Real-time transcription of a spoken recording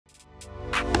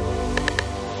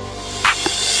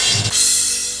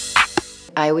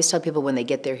I always tell people when they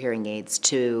get their hearing aids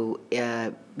to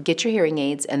get your hearing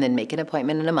aids and then make an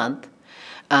appointment in a month.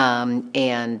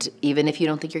 And even if you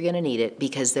don't think you're going to need it,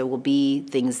 because there will be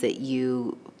things that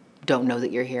you don't know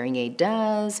that your hearing aid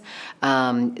does.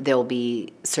 There will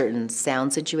be certain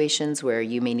sound situations where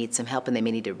you may need some help and they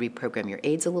may need to reprogram your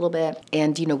aids a little bit.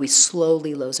 And, you know, we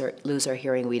slowly lose our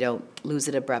hearing. We don't lose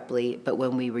it abruptly, but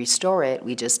when we restore it,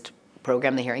 we just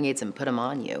program the hearing aids and put them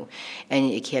on you.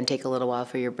 And it can take a little while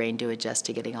for your brain to adjust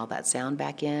to getting all that sound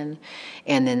back in.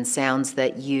 And then sounds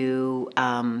that you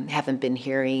haven't been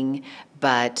hearing,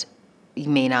 but you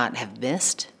may not have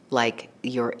missed, like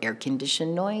your air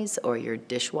conditioned noise or your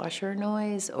dishwasher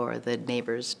noise or the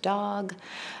neighbor's dog,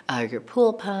 your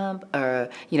pool pump, or,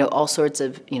 you know, all sorts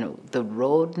of, you know, the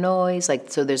road noise. Like,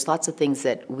 so there's lots of things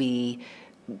that we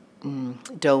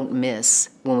don't miss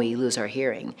when we lose our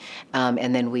hearing.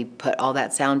 And then we put all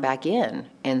that sound back in.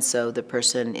 And so the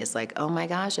person is like, oh my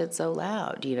gosh, it's so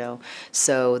loud, you know.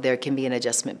 So there can be an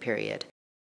adjustment period.